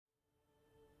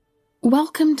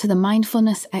Welcome to the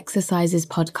Mindfulness Exercises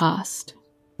podcast.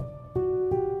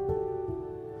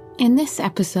 In this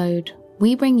episode,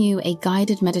 we bring you a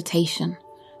guided meditation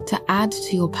to add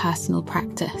to your personal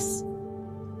practice.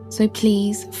 So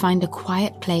please find a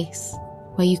quiet place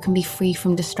where you can be free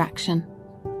from distraction.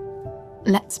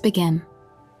 Let's begin.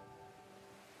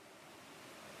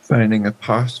 Finding a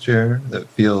posture that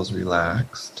feels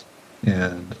relaxed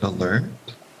and alert.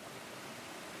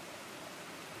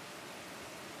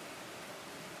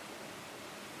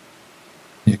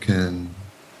 You can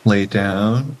lay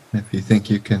down if you think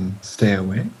you can stay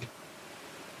awake.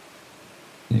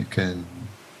 You can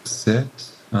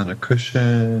sit on a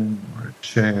cushion or a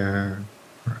chair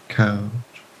or a couch.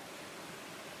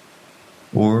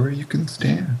 Or you can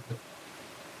stand.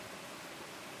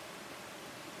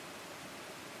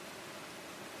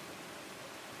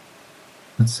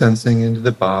 And sensing into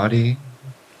the body.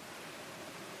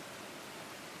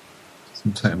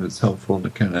 Sometimes it's helpful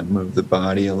to kind of move the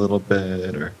body a little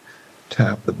bit or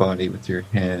tap the body with your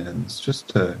hands just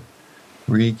to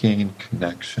regain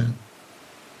connection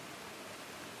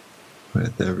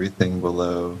with everything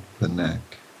below the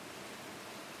neck.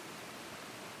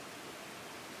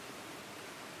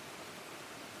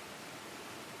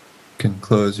 You can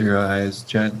close your eyes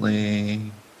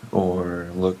gently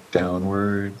or look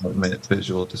downward, limit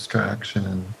visual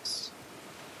distractions.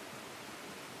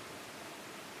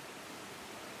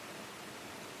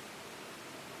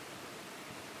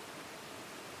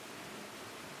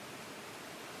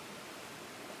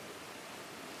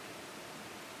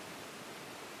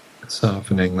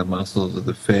 Softening the muscles of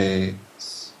the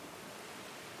face.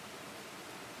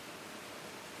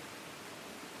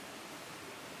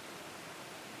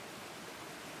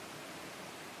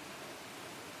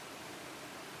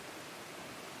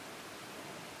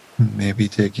 Maybe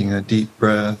taking a deep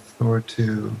breath or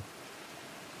two.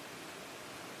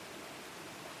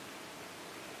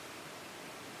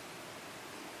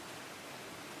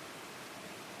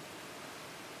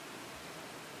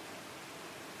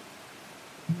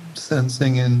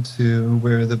 Sensing into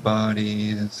where the body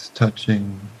is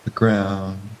touching the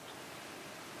ground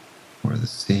or the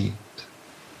seat.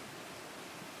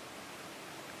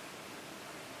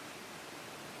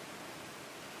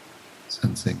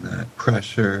 Sensing that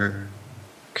pressure,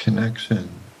 connection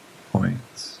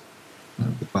points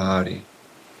of the body,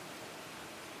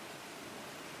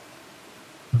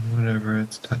 and whatever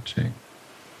it's touching.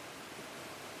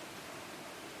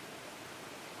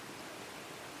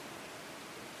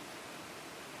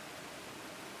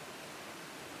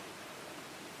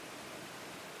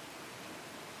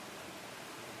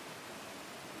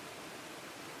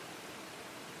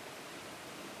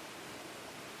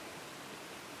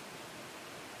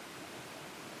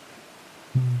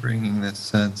 Bringing this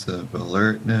sense of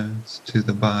alertness to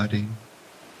the body.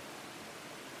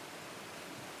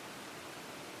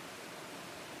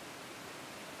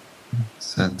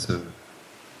 Sense of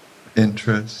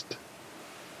interest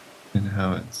in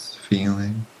how it's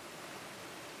feeling.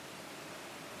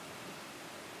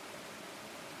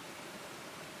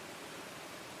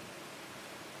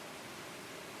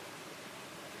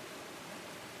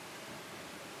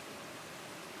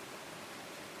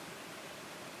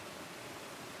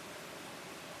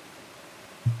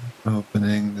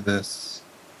 Opening this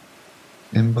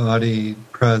embodied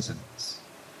presence.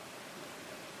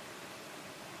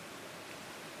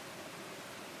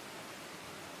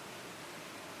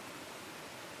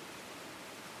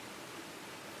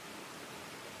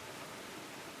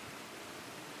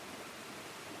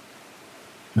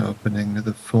 Opening to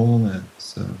the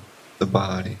fullness of the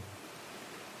body.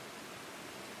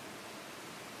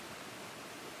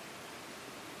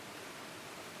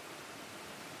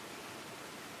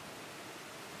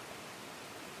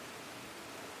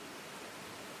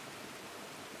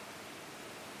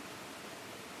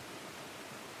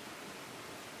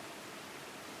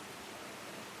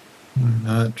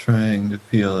 Not trying to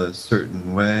feel a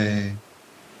certain way,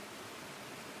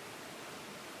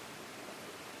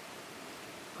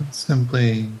 but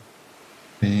simply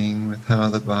being with how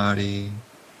the body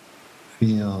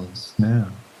feels now.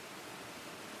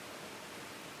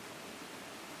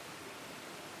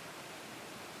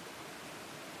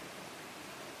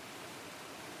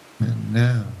 And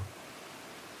now.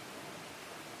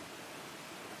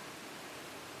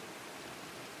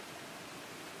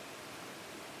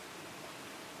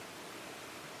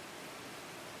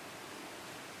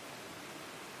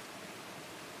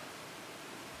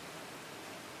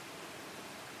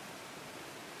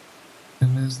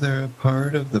 And is there a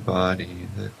part of the body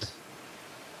that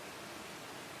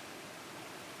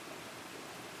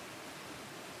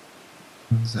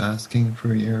is asking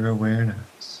for your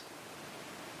awareness?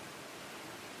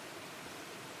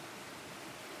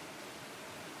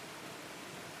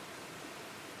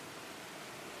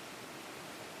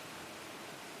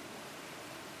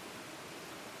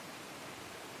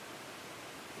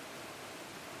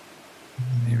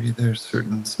 Maybe there's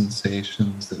certain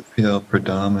sensations that feel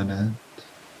predominant.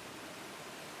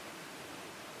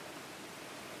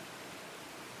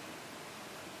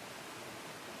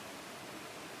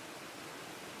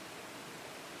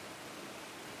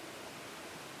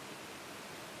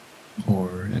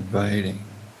 Or inviting.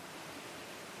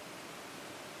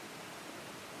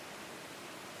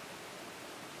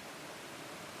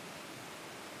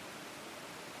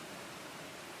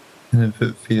 And if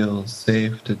it feels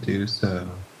safe to do so,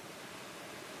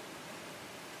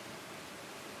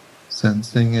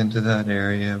 sensing into that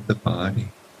area of the body.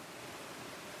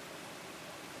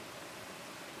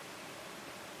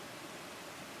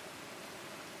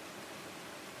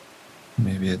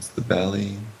 Maybe it's the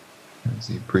belly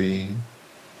as you breathe.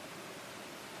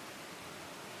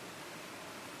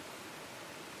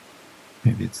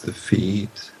 Maybe it's the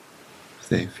feet if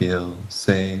they feel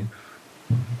safe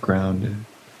or grounded.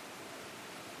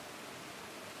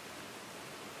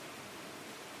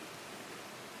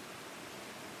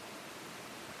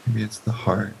 Maybe it's the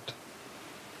heart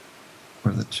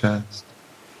or the chest.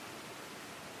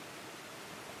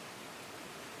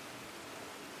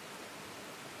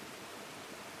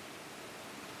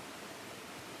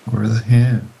 Or the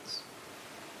hands.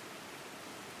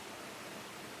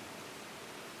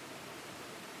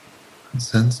 And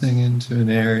sensing into an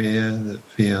area that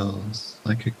feels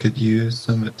like it could use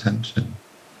some attention.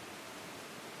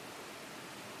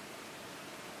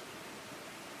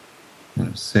 In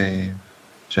a safe,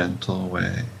 gentle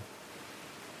way.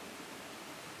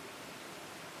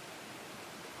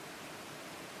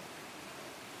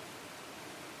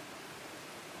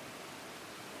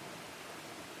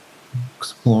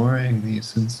 Exploring these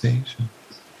sensations.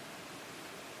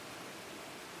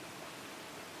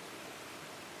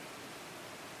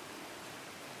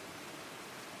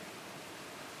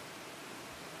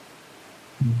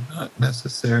 Not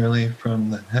necessarily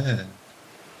from the head,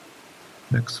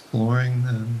 but exploring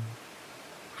them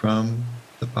from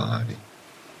the body.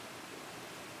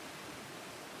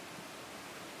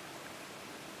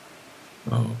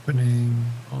 Opening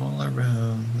all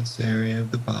around this area of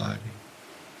the body.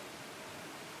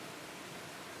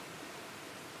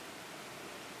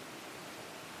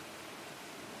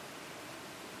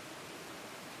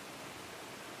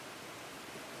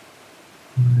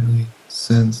 Really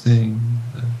sensing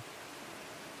the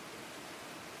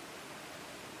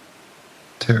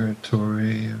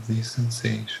territory of these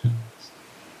sensations.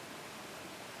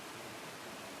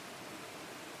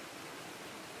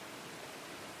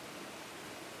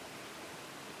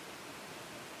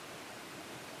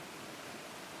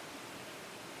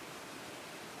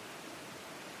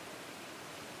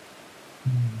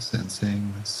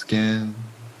 Sensing the skin,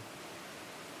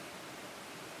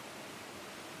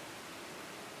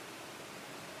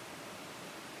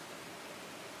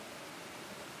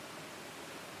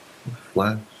 the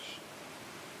flesh,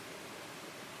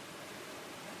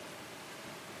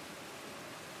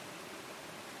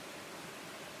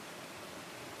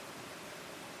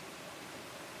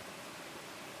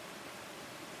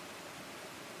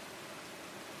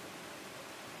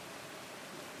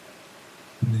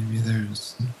 maybe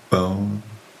there's bone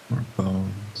or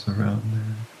bones around there.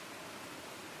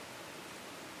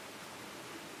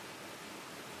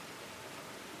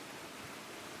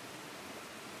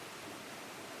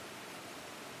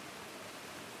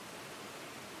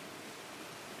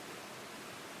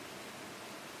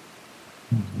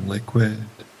 Liquid.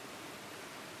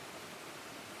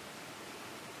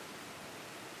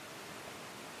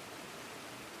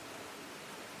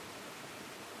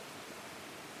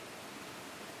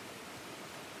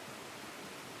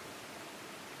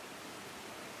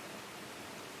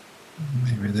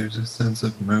 Maybe there's a sense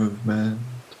of movement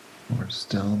or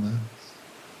stillness.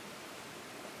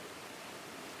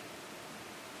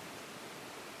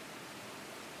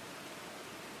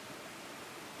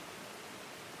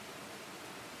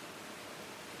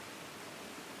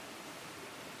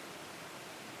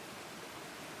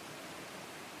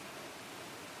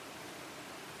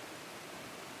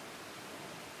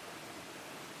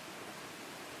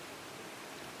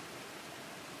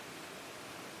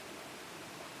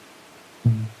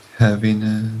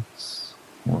 Heaviness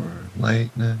or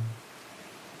lightness.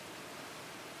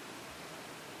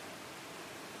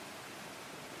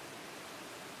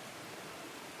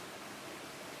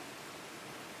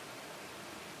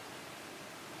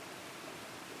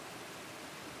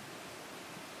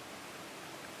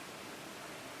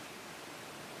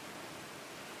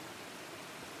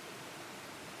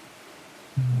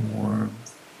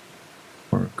 Warmth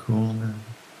or coolness.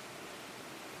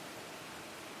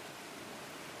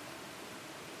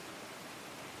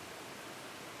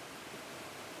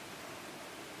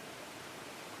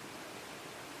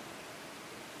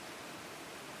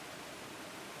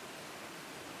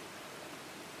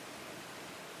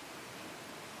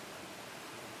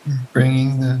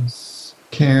 Bringing this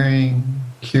caring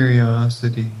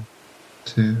curiosity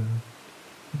to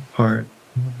the part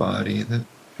of the body that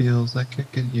feels like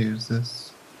it could use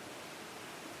this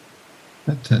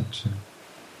attention.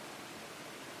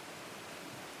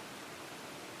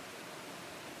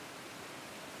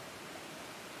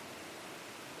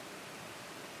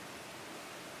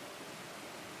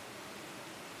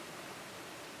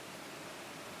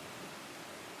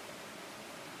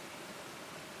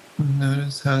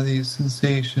 Notice how these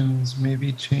sensations may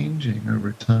be changing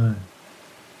over time.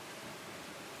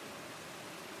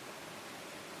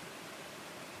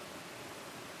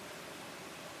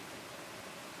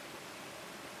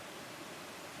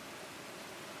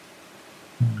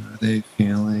 Are they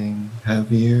feeling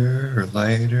heavier or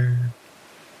lighter?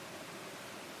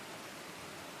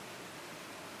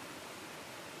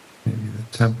 Maybe the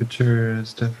temperature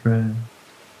is different.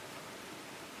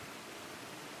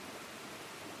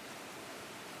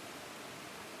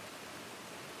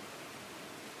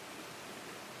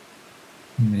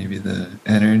 Maybe the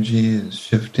energy is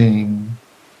shifting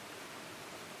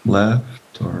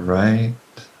left or right,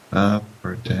 up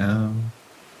or down,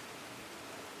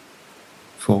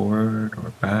 forward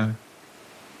or back.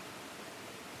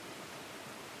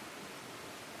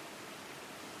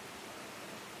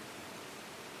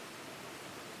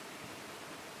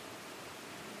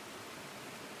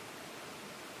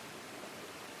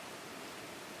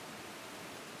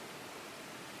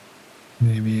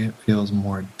 Maybe it feels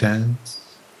more dense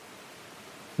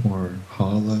or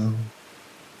hollow.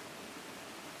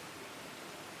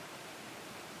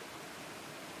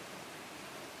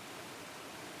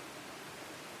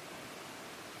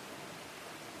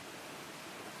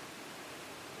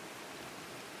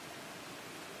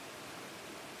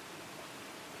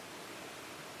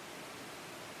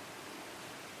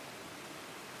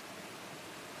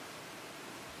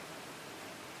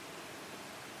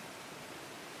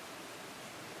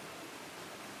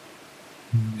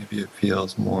 Maybe it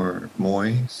feels more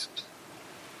moist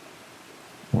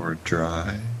or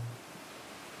dry.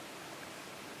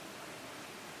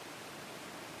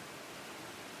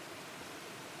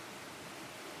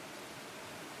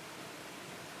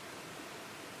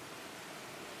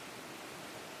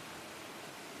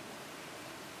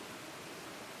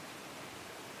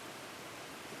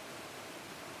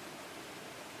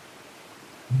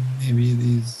 Maybe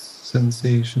these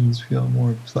sensations feel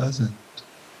more pleasant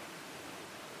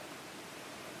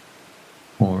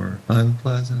or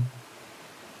unpleasant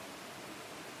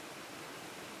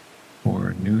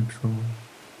or neutral.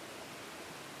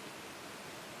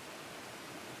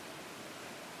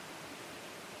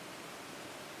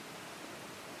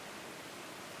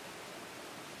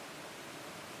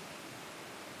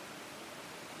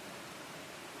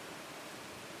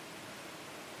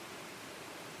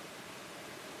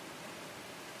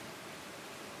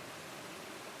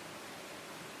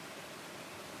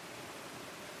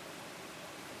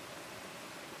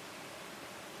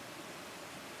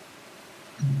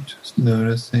 Just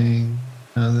noticing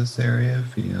how this area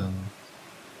feels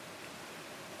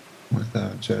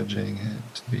without judging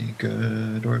it to be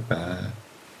good or bad.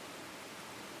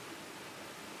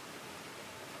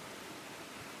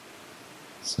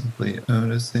 Simply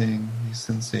noticing these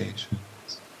sensations.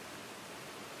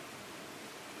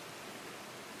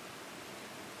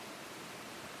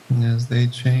 And as they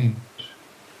change,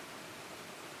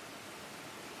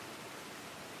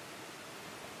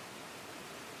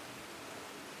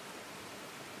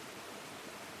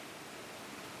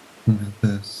 with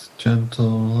this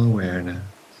gentle awareness,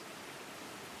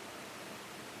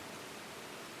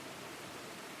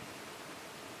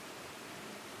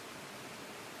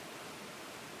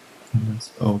 and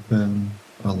this open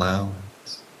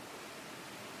allowance,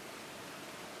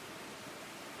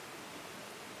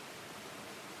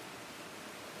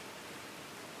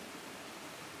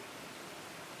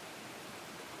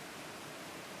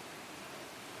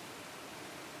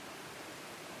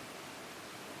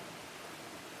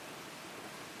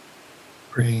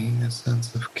 bringing a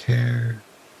sense of care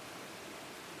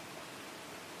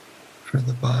for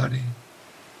the body.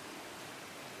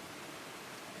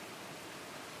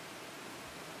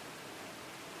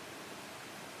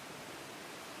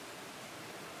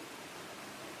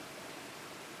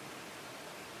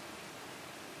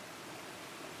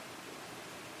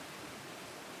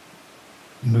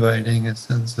 Inviting a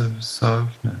sense of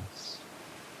softness,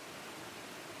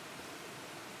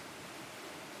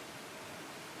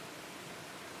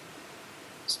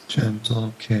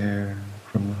 gentle care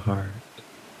from the heart.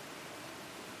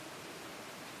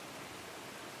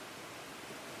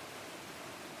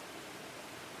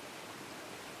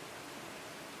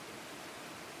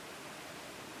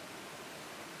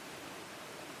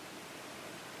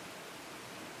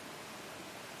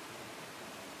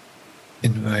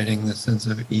 inviting the sense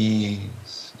of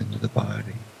ease into the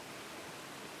body.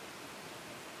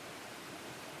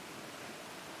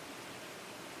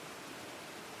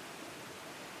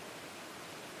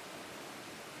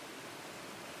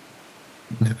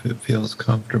 And if it feels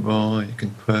comfortable, you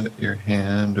can put your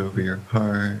hand over your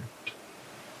heart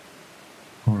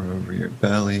or over your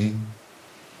belly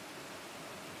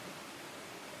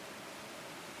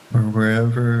or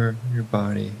wherever your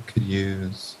body could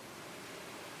use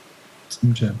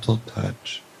some gentle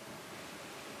touch.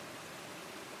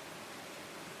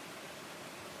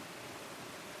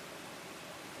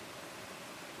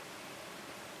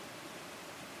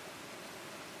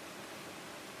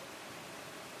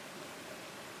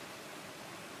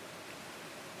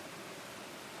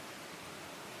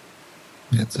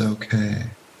 It's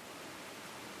okay.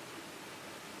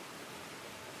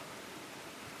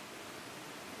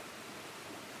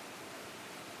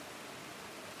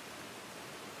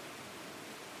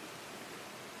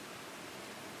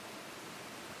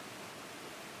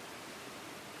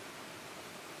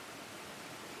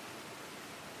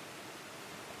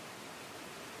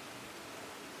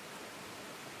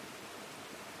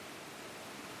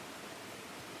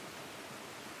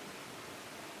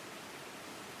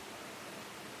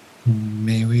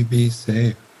 May we be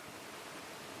safe.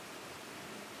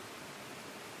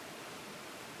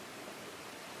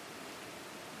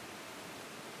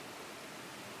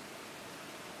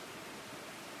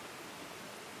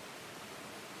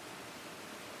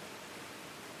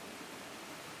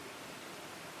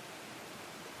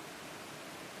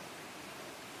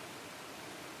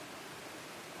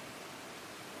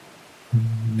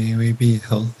 May we be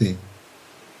healthy.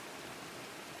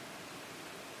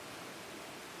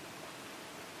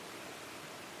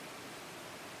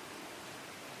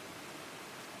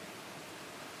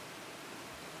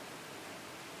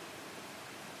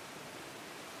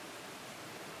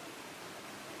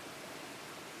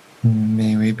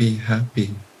 May we be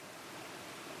happy.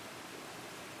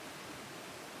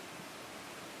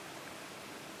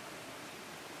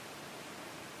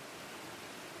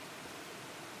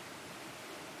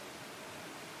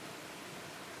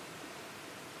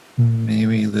 May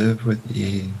we live with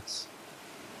ease.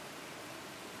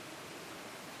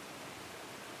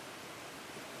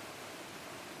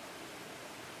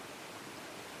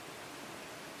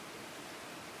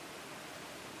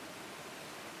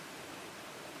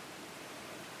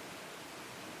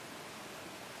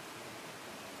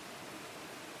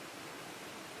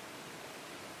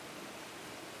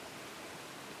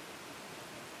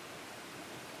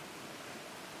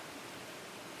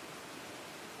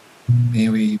 May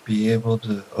we be able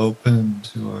to open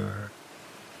to our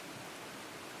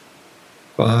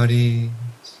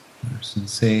bodies, our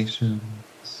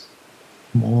sensations,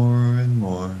 more and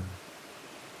more,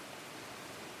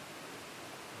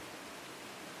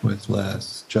 with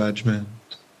less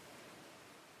judgment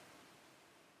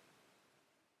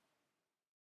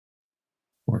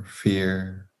or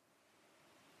fear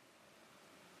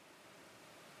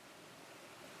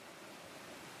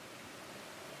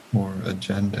or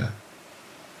agenda.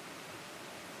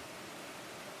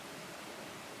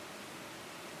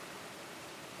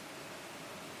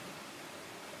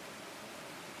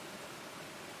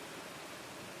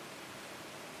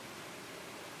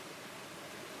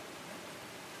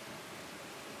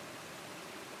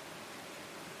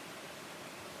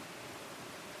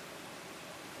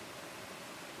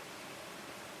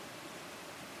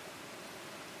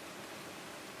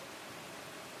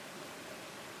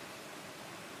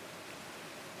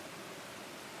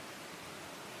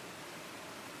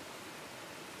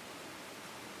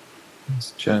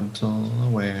 This gentle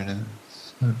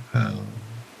awareness of how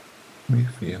we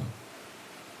feel.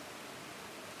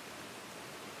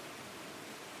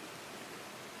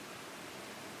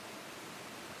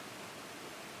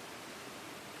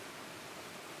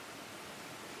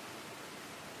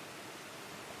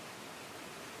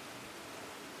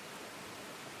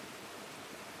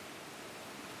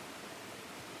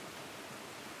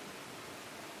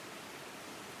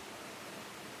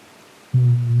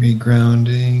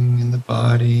 Regrounding in the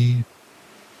body,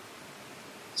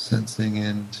 sensing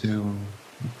into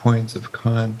points of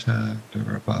contact of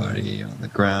our body on the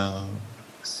ground,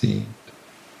 seat.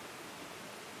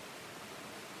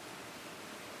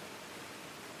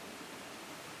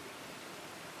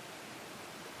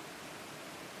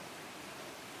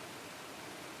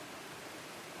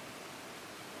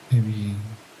 Maybe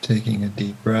taking a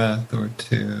deep breath or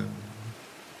two.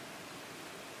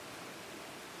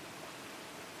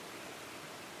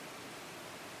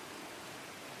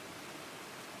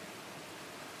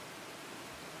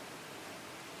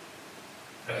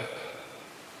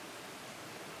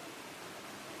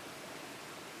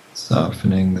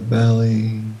 Softening the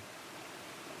belly.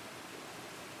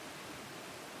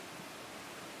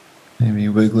 Maybe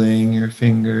wiggling your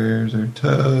fingers or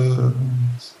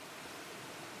toes.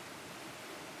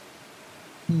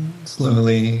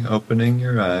 Slowly opening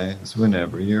your eyes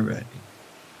whenever you're ready.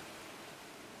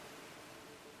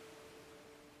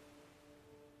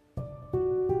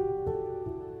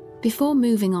 Before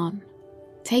moving on,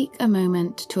 take a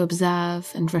moment to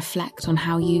observe and reflect on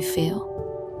how you feel.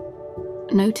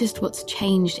 Notice what's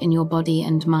changed in your body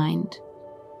and mind.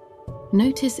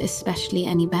 Notice especially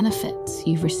any benefits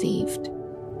you've received.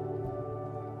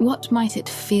 What might it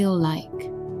feel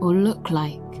like or look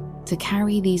like to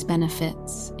carry these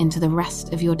benefits into the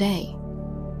rest of your day?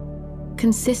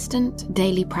 Consistent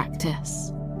daily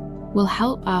practice will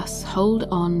help us hold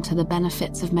on to the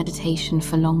benefits of meditation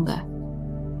for longer,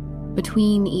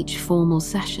 between each formal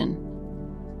session.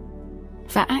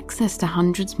 For access to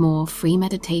hundreds more free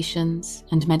meditations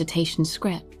and meditation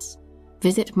scripts,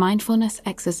 visit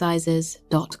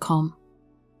mindfulnessexercises.com.